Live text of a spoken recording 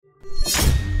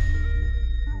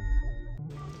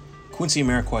Quincy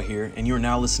Amarikwa here, and you are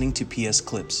now listening to PS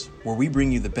Clips, where we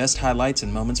bring you the best highlights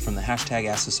and moments from the hashtag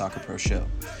Ask the Soccer Pro show.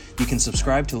 You can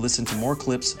subscribe to listen to more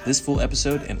clips, this full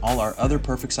episode, and all our other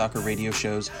Perfect Soccer radio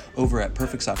shows over at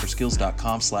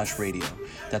perfectsoccerskills.com/radio.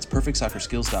 That's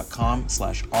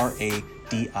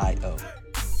perfectsoccerskills.com/RADIO.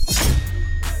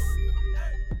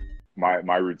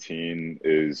 My routine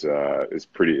is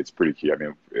pretty key. I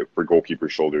mean, for goalkeepers,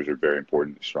 shoulders are very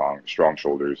important. Strong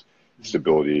shoulders,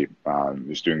 stability.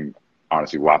 Just doing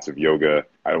honestly lots of yoga.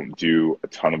 I don't do a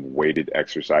ton of weighted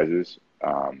exercises.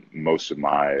 Most of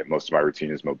my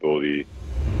routine is mobility.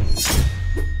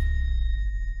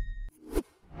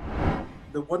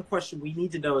 The one question we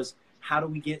need to know is, how do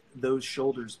we get those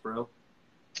shoulders, bro?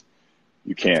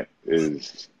 You can't.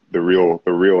 Is the real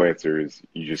answer is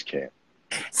you just can't.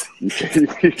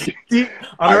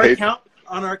 On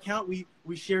our account, we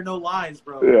share no lies,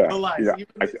 bro. Yeah, no lies. Yeah.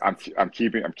 I'm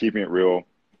keeping it real.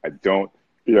 I don't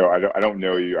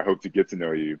know you. I hope to get to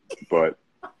know you, but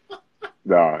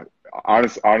no.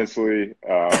 Honestly,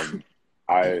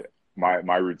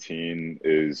 my routine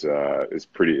is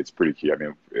pretty key. I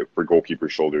mean, for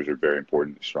goalkeepers, shoulders are very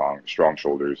important. Strong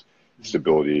shoulders,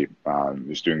 stability.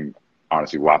 Just doing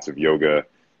honestly lots of yoga.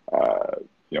 I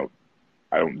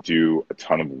don't do a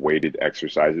ton of weighted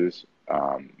exercises.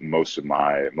 Most of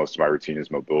my routine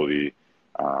is mobility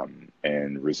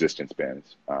and resistance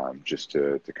bands, just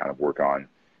to kind of work on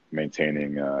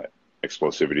maintaining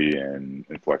explosivity and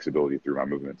flexibility through my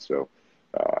movements. So,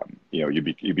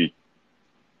 you'd be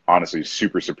honestly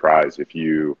super surprised if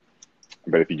you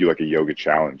do like a yoga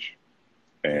challenge,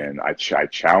 and I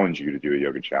challenge you to do a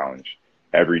yoga challenge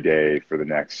every day for the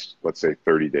next, let's say,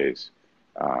 30 days.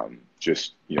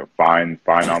 Just find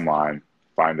online,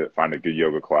 find a good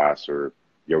yoga class or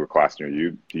yoga class near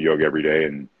you. Do yoga every day,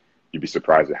 and you'd be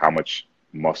surprised at how much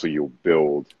muscle you'll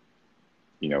build,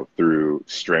 through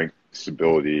strength,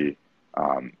 stability,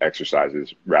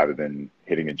 exercises, rather than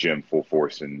hitting a gym full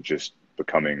force and just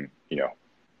becoming,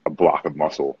 a block of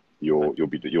muscle. You'll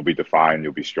be defined.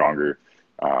 You'll be stronger.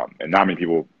 And not many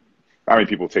people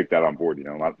take that on board.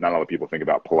 Not a lot of people think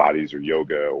about Pilates or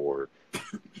yoga or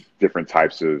different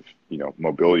types of,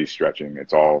 mobility stretching.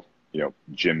 It's all,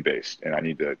 gym based, and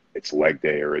it's leg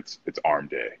day or it's arm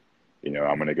day.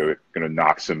 I'm going to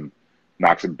knock some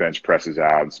bench presses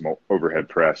out and some overhead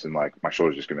press, and like my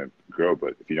shoulder's just going to grow.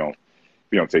 But if you don't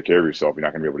take care of yourself, you're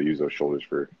not going to be able to use those shoulders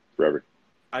forever.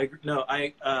 I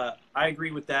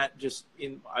agree with that. Just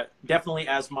definitely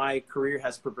as my career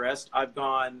has progressed, I've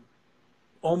gone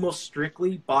almost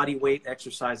strictly body weight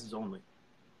exercises only.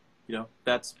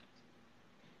 That's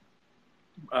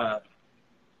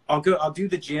I'll do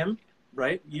the gym,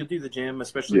 right? You'll do the gym,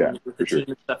 especially with the team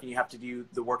and stuff, and you have to do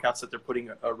the workouts that they're putting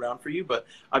around for you. But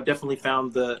I've definitely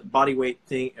found the body weight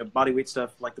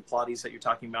stuff, like the Pilates that you're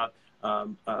talking about,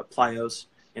 plyos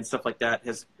and stuff like that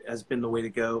has been the way to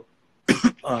go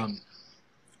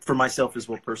for myself as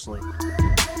well, personally.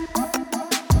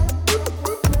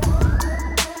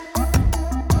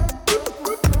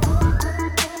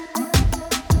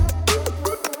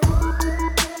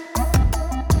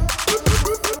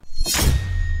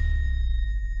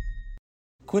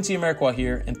 Quincy Amarikwa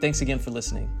here, and thanks again for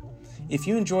listening. If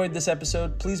you enjoyed this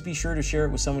episode, please be sure to share it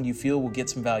with someone you feel will get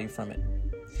some value from it.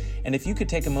 And if you could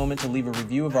take a moment to leave a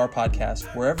review of our podcast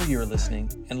wherever you're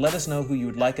listening and let us know who you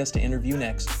would like us to interview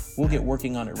next, we'll get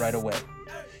working on it right away.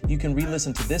 You can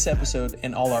re-listen to this episode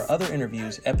and all our other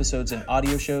interviews, episodes, and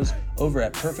audio shows over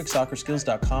at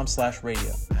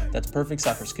perfectsoccerskills.com/radio. That's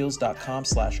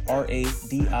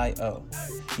perfectsoccerskills.com/RADIO.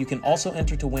 You can also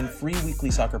enter to win free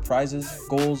weekly soccer prizes,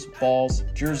 goals, balls,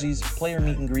 jerseys, player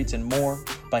meet and greets, and more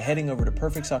by heading over to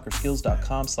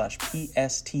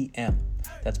perfectsoccerskills.com/PSTM.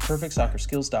 That's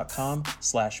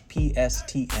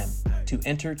perfectsoccerskills.com/PSTM to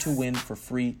enter to win for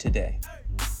free today.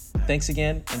 Thanks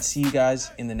again, and see you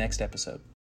guys in the next episode.